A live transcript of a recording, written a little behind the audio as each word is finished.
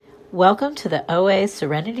Welcome to the OA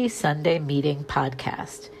Serenity Sunday Meeting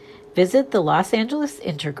podcast. Visit the Los Angeles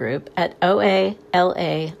Intergroup at oalaig.org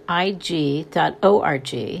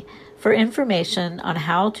for information on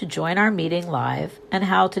how to join our meeting live and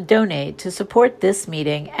how to donate to support this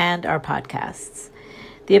meeting and our podcasts.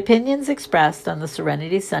 The opinions expressed on the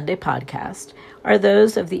Serenity Sunday podcast are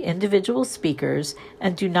those of the individual speakers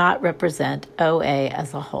and do not represent OA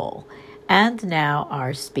as a whole. And now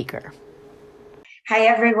our speaker. Hi,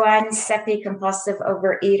 everyone. Seppi, compulsive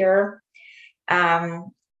overeater.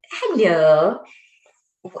 Hello.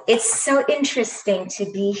 It's so interesting to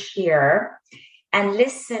be here and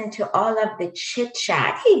listen to all of the chit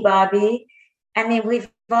chat. Hey, Bobby. I mean, we've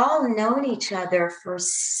all known each other for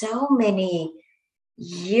so many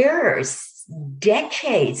years,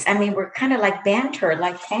 decades. I mean, we're kind of like banter,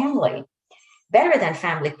 like family. Better than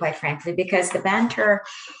family, quite frankly, because the banter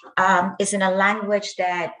is in a language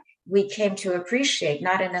that we came to appreciate,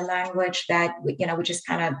 not in a language that we just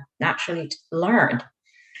kind of naturally learned.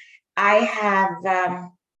 I have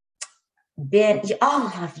all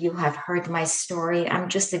of you have heard my story. I'm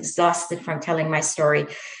just exhausted from telling my story.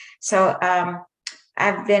 So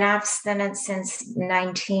I've been abstinent since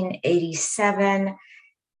 1987,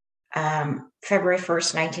 February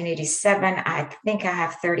 1st, 1987. I think I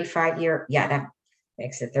have 35 years. Yeah, that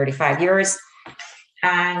makes it 35 years.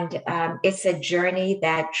 And it's a journey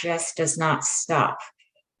that just does not stop.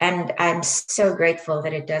 And I'm so grateful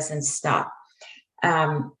that it doesn't stop.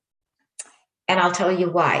 And I'll tell you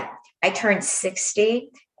why. I turned 60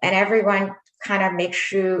 and everyone kind of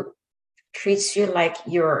treats you like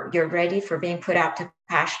you're ready for being put out to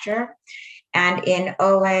pasture. And in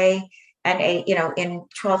OA and in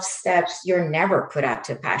 12 steps, you're never put out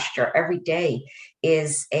to pasture. Every day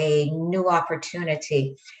is a new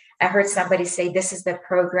opportunity. I heard somebody say this is the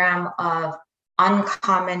program of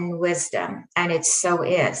uncommon wisdom, and it so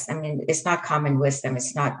is. I mean, it's not common wisdom.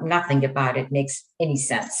 It's nothing about it makes any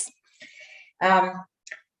sense.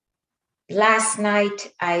 Last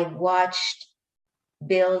night, I watched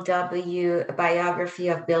Bill W., a biography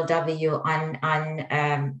of Bill W. on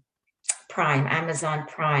Prime, Amazon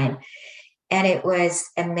Prime, and it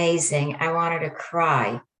was amazing. I wanted to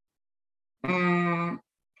cry.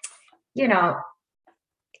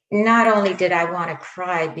 Not only did I want to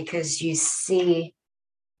cry because you see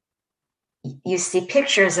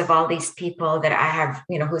pictures of all these people that I have,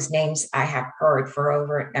 whose names I have heard for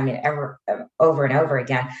over and over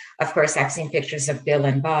again. Of course, I've seen pictures of Bill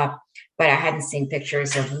and Bob, but I hadn't seen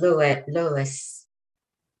pictures of Louis,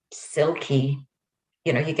 Silky.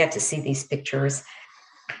 You get to see these pictures.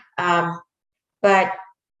 But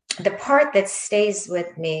the part that stays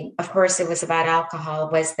with me, of course, it was about alcohol,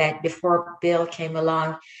 was that before Bill came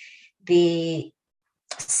along, the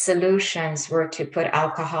solutions were to put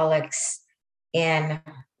alcoholics in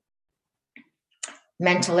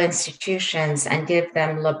mental institutions and give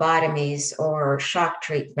them lobotomies or shock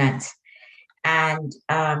treatment, and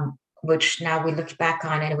which now we look back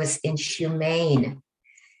on, and it was inhumane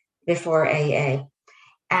before AA.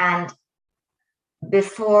 And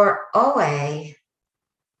before OA,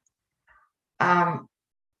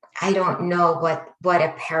 I don't know what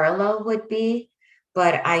a parallel would be,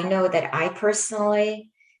 but I know that I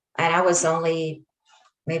personally, and I was only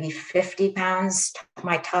maybe 50 pounds,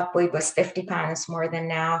 my top weight was 50 pounds more than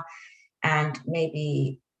now, and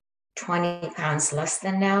maybe 20 pounds less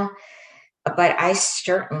than now. But I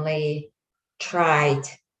certainly tried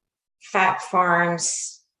fat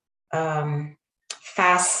farms,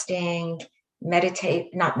 fasting,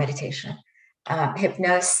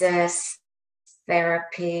 hypnosis,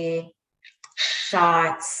 therapy,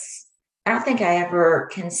 shots. I don't think I ever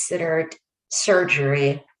considered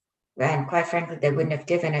surgery, and quite frankly, they wouldn't have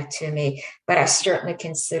given it to me, but I certainly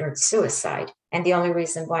considered suicide. And the only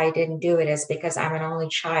reason why I didn't do it is because I'm an only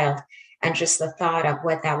child, and just the thought of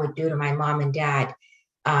what that would do to my mom and dad,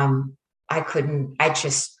 I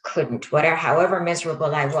just couldn't. However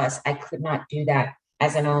miserable I was, I could not do that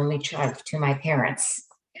as an only child to my parents.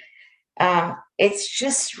 It's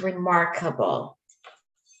just remarkable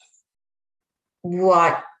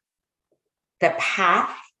what the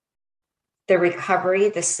path, the recovery,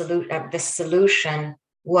 the solution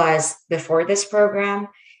was before this program,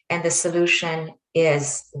 and the solution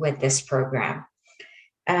is with this program,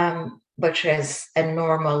 which is a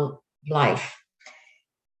normal life.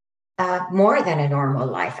 More than a normal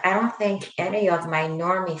life. I don't think any of my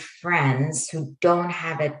normie friends who don't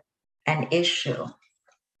have an issue,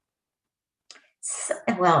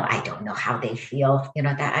 well, I don't know how they feel,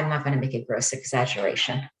 that I'm not going to make a gross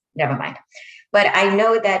exaggeration. Never mind. But I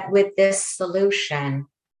know that with this solution,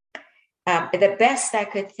 the best I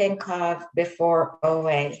could think of before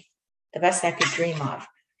OA the best I could dream of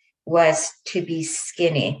was to be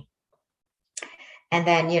skinny. And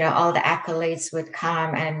then, all the accolades would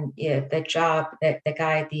come, and the job, the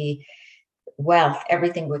guy, the wealth,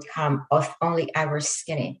 everything would come if only I were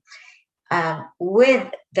skinny. With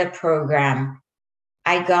the program,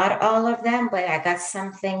 I got all of them, but I got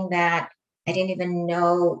something that I didn't even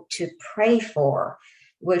know to pray for,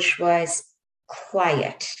 which was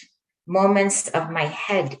quiet, moments of my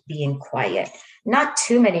head being quiet. Not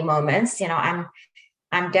too many moments,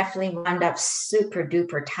 I'm definitely wound up super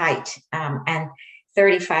duper tight. And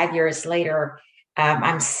 35 years later,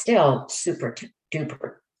 I'm still super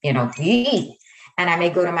duper, E. And I may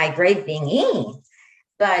go to my grave being E.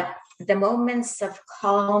 But the moments of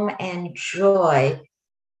calm and joy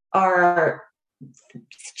are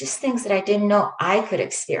just things that I didn't know I could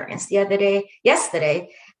experience. Yesterday,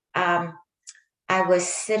 I was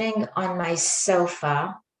sitting on my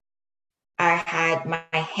sofa. I had my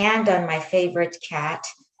hand on my favorite cat.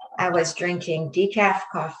 I was drinking decaf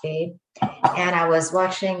coffee, and I was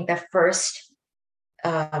watching the first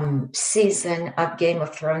season of Game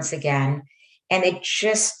of Thrones again. And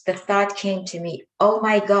the thought came to me, oh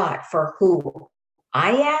my God, for who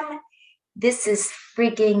I am, this is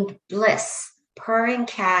frigging bliss. Purring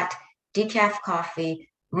cat, decaf coffee,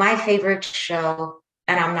 my favorite show,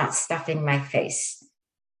 and I'm not stuffing my face.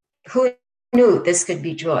 Who knew this could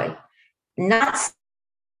be joy? Not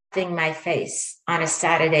stuffing my face on a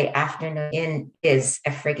Saturday afternoon is a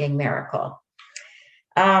frigging miracle.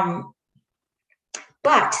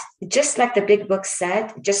 But just like the big book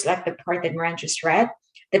said, just like the part that Moran just read,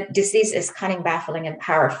 the disease is cunning, baffling, and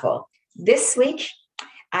powerful. This week,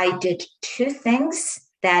 I did two things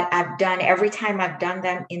that I've done every time I've done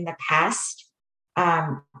them in the past.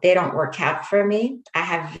 They don't work out for me. I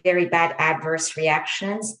have very bad adverse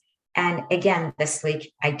reactions. And again, this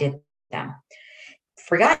week, I did them.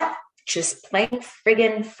 Forgot, just plain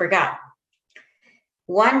friggin' forgot.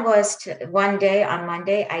 One day on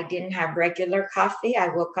Monday, I didn't have regular coffee. I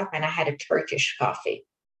woke up and I had a Turkish coffee.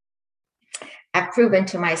 I've proven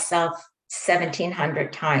to myself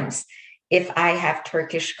 1,700 times, if I have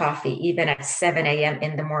Turkish coffee, even at 7 a.m.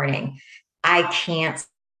 in the morning, I can't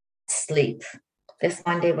sleep. This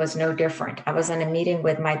Monday was no different. I was in a meeting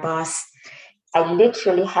with my boss. I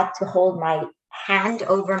literally had to hold my hand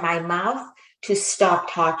over my mouth to stop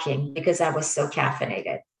talking because I was so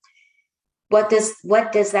caffeinated. What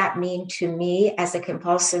does that mean to me as a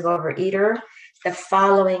compulsive overeater? The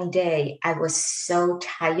following day, I was so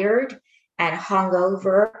tired and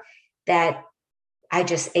hungover that I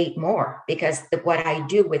just ate more, because what I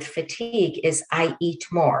do with fatigue is I eat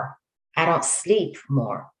more. I don't sleep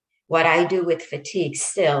more. What I do with fatigue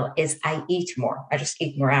still is I eat more. I just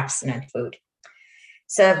eat more abstinent food.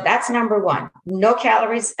 So that's number one. No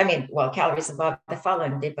calories. Calories above the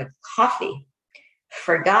following day, but coffee.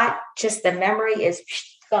 Forgot, just the memory is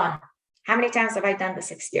gone. How many times have I done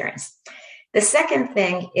this experience? The second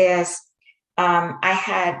thing is I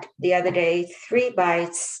had the other day 3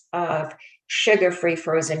 bites of sugar-free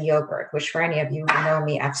frozen yogurt, which for any of you who know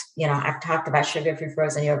me, I've talked about sugar-free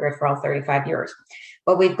frozen yogurt for all 35 years.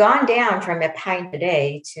 But we've gone down from a pint a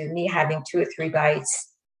day to me having 2 or 3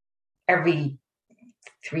 bites every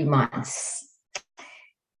 3 months.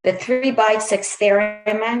 The 3 bites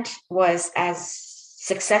experiment was as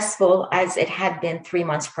successful as it had been 3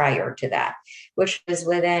 months prior to that, which was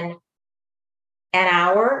within an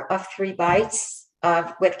hour of 3 bites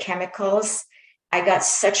with chemicals. I got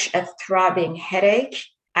such a throbbing headache.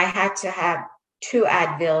 I had to have 2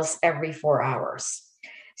 Advils every 4 hours.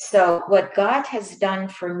 So what God has done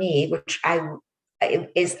for me, which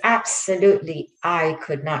is absolutely I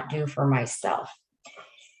could not do for myself.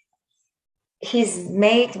 He's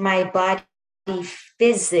made my body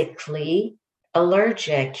physically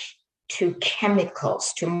allergic to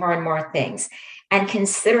chemicals, to more and more things. And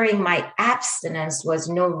considering my abstinence was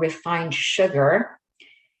no refined sugar,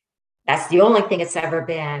 that's the only thing it's ever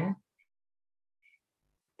been,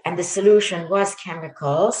 and the solution was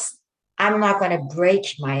chemicals, I'm not going to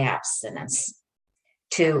break my abstinence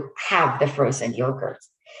to have the frozen yogurt.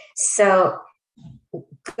 So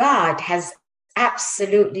God has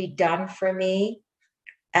absolutely done for me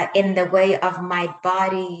in the way of my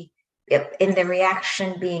body, in the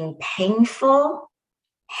reaction being painful,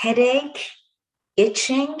 headache,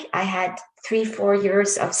 itching. I had 3-4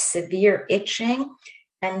 years of severe itching.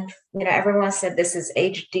 And, everyone said, this is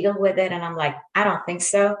age, deal with it. And I'm like, I don't think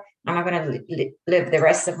so. I'm not going to live the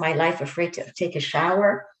rest of my life afraid to take a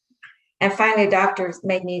shower. And finally, doctors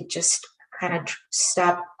made me just kind of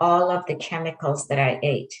stop all of the chemicals that I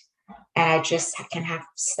ate. And I just can have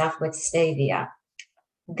stuff with stevia.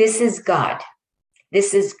 This is God.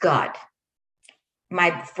 This is God.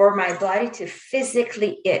 For my body to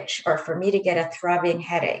physically itch, or for me to get a throbbing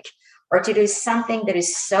headache, or to do something that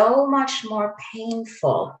is so much more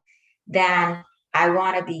painful than I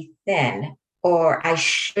want to be thin, or I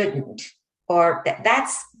shouldn't, or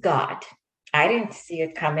that's God. I didn't see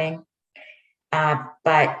it coming,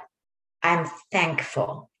 but I'm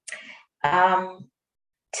thankful.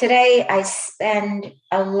 Today, I spend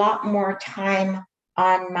a lot more time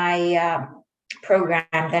on my program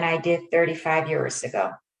than I did 35 years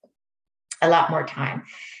ago. A lot more time.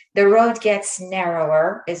 The road gets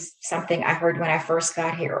narrower is something I heard when I first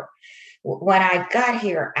got here. When I got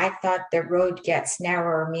here, I thought the road gets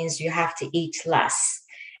narrower means you have to eat less.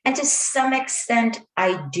 And to some extent,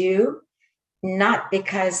 I do, not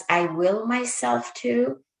because I will myself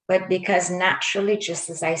to, but because naturally, just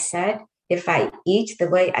as I said, if I eat the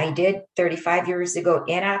way I did 35 years ago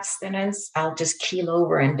in abstinence, I'll just keel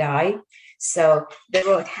over and die. So the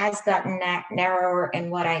road has gotten narrower in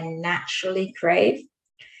what I naturally crave.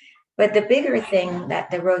 But the bigger thing that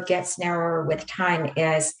the road gets narrower with time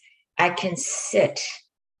is I can sit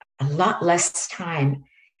a lot less time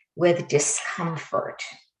with discomfort.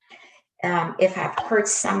 If I've hurt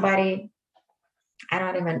somebody, I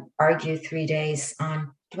don't even argue 3 days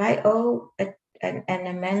on, do I owe an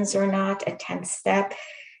amends or not, a 10th step?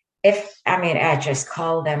 I just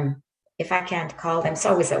call them. If I can't call them, it's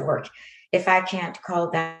always at work. If I can't call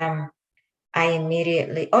them, I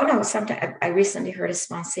immediately, sometimes I recently heard a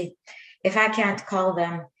sponsee. If I can't call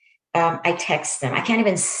them, I text them. I can't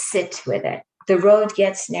even sit with it. The road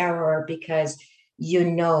gets narrower because you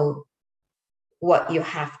know what you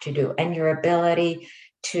have to do, and your ability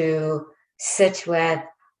to sit with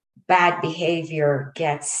bad behavior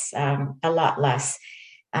gets a lot less.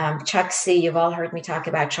 Chuck C, you've all heard me talk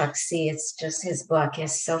about Chuck C. It's just, his book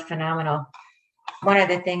is so phenomenal. One of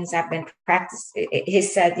the things I've been practicing, he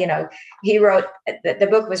said, he wrote, the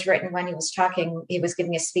book was written when he was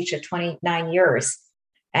giving a speech at 29 years.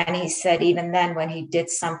 And he said, even then, when he did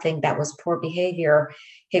something that was poor behavior,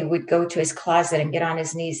 he would go to his closet and get on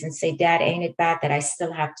his knees and say, Dad, ain't it bad that I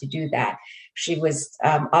still have to do that? She was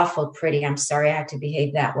awful pretty. I'm sorry I had to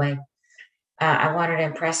behave that way. I wanted to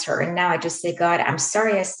impress her. And now I just say, God, I'm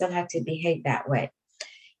sorry I still have to behave that way.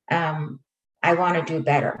 I want to do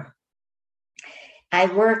better. I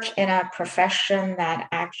work in a profession that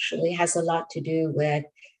actually has a lot to do with,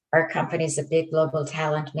 our company is a big global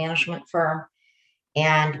talent management firm.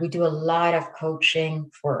 And we do a lot of coaching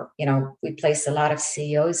for, we place a lot of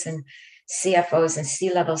CEOs and CFOs and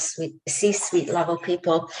C-suite level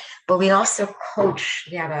people, but we also coach.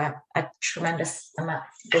 We have a tremendous amount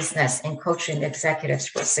of business in coaching executives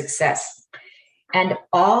for success. And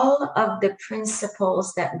all of the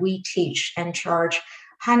principles that we teach and charge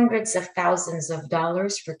hundreds of thousands of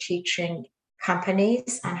dollars for teaching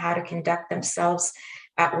companies on how to conduct themselves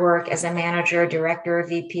at work as a manager, director,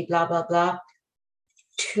 VP, blah, blah, blah.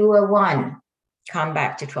 201, come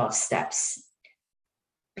back to 12 steps.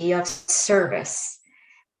 Be of service,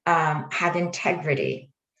 have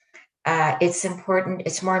integrity.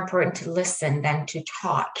 It's more important to listen than to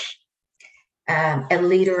talk. A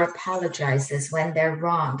leader apologizes when they're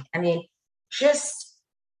wrong.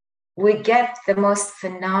 We get the most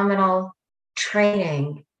phenomenal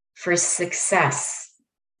training for success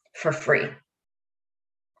for free.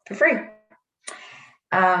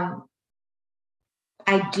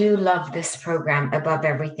 I do love this program above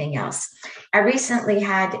everything else. I recently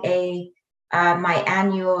had my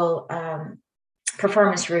annual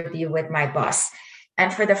performance review with my boss.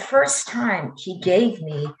 And for the first time, he gave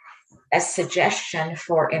me a suggestion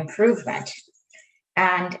for improvement.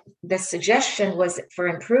 And the suggestion for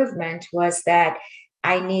improvement was that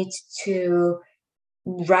I need to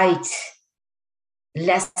write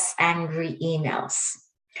less angry emails.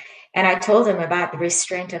 And I told him about the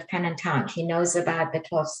restraint of pen and tongue. He knows about the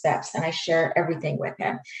 12 steps, and I share everything with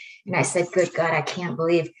him. And I said, good God, I can't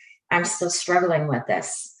believe I'm still struggling with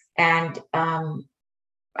this. And I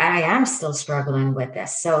am still struggling with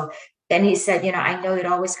this. So then he said, I know it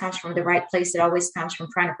always comes from the right place. It always comes from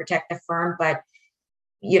trying to protect the firm. But,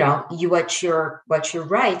 what you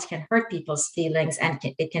write can hurt people's feelings, and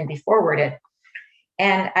it can be forwarded.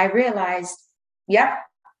 And I realized, yep,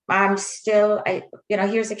 I'm still,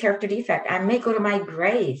 here's a character defect. I may go to my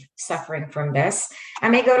grave suffering from this. I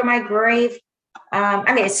may go to my grave.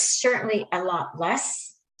 It's certainly a lot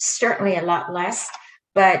less,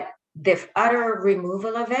 but the utter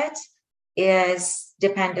removal of it is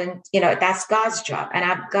dependent, that's God's job. And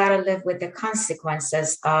I've got to live with the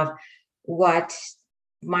consequences of what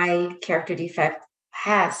my character defect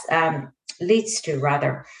leads to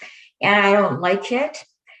rather. And I don't like it.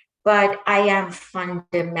 but I am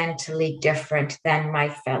fundamentally different than my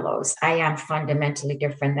fellows. I am fundamentally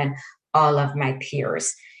different than all of my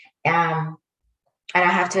peers. Um, and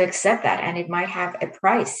I have to accept that, and it might have a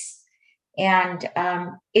price. And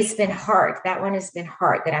it's been hard. That one has been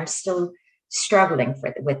hard, that I'm still struggling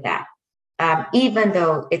with that. Even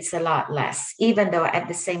though it's a lot less, even though at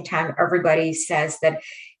the same time, everybody says that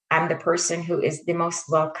I'm the person who is the most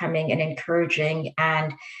welcoming and encouraging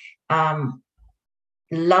and um,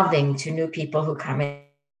 loving to new people who come in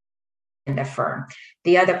the firm.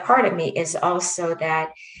 The other part of me is also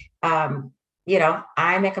that, I'm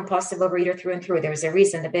a compulsive overeater through and through. There's a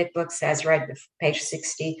reason the big book says, right, page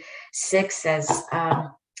 66 says,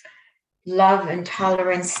 love and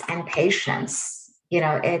tolerance and patience.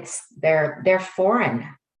 They're foreign.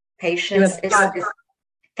 Patience is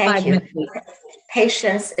thank you.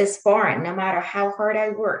 Patience is foreign. No matter how hard I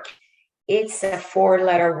work, it's a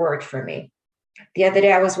 4-letter word for me. The other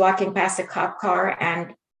day I was walking past a cop car,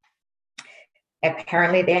 and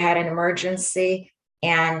apparently they had an emergency.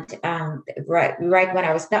 And right when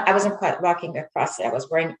I wasn't quite walking across it, I was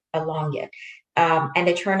wearing along it. And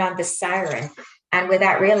they turned on the siren. And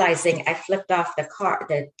without realizing, I flipped off the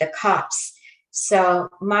cops. So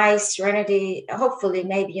my serenity, hopefully,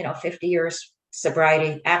 maybe, 50 years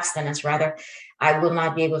sobriety, abstinence rather, I will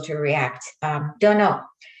not be able to react. Don't know.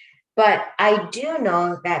 But I do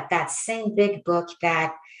know that that same big book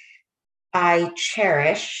that I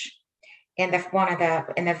cherish in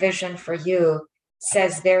the vision for you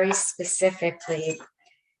says very specifically,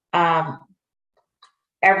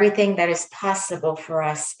 everything that is possible for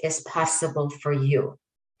us is possible for you.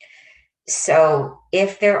 So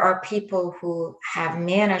if there are people who have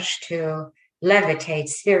managed to not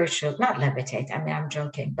levitate, I mean, I'm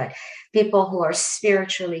joking, but people who are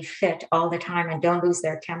spiritually fit all the time and don't lose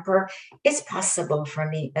their temper, it's possible for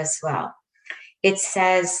me as well. It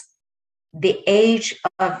says the age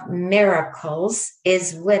of miracles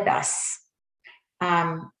is with us.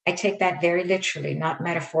 I take that very literally, not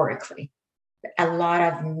metaphorically. A lot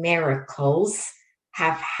of miracles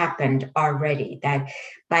have happened already that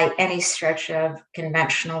by any stretch of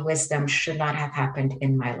conventional wisdom should not have happened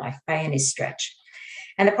in my life by any stretch.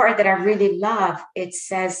 And the part that I really love, it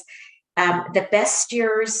says, the best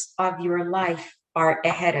years of your life are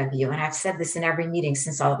ahead of you. And I've said this in every meeting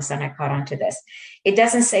since all of a sudden I caught on to this. It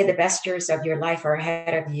doesn't say the best years of your life are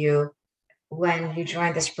ahead of you when you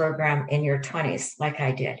join this program in your 20s, like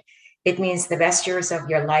I did. It means the best years of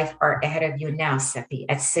your life are ahead of you now, Seppi,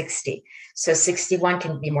 at 60. So 61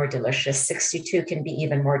 can be more delicious. 62 can be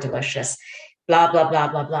even more delicious. Blah, blah, blah,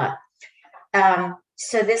 blah, blah.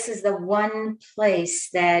 So this is the one place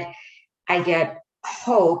that I get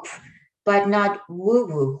hope, but not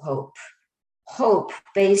woo-woo hope. Hope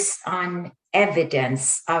based on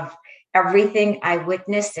evidence of everything I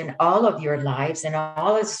witnessed in all of your lives and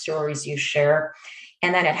all the stories you share.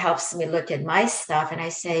 And then it helps me look at my stuff and I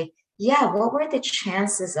say, yeah, what were the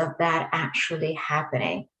chances of that actually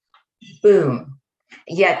happening? Boom.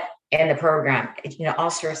 Yet in the program, all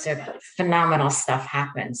sorts of phenomenal stuff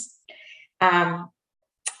happens. I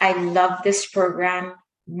love this program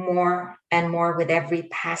more and more with every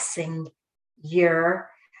passing year.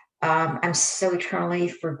 I'm so eternally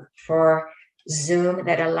for Zoom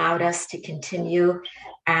that allowed us to continue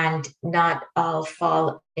and not all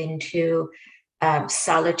fall into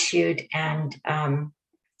solitude and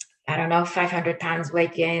 500 pounds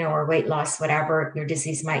weight gain or weight loss, whatever your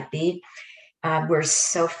disease might be. We're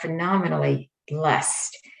so phenomenally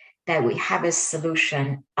blessed that we have a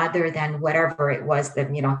solution other than whatever it was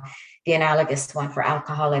that, the analogous one for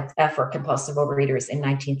for compulsive overeaters in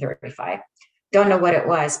 1935. Don't know what it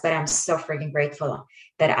was, but I'm so freaking grateful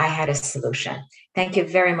that I had a solution. Thank you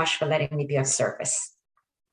very much for letting me be of service.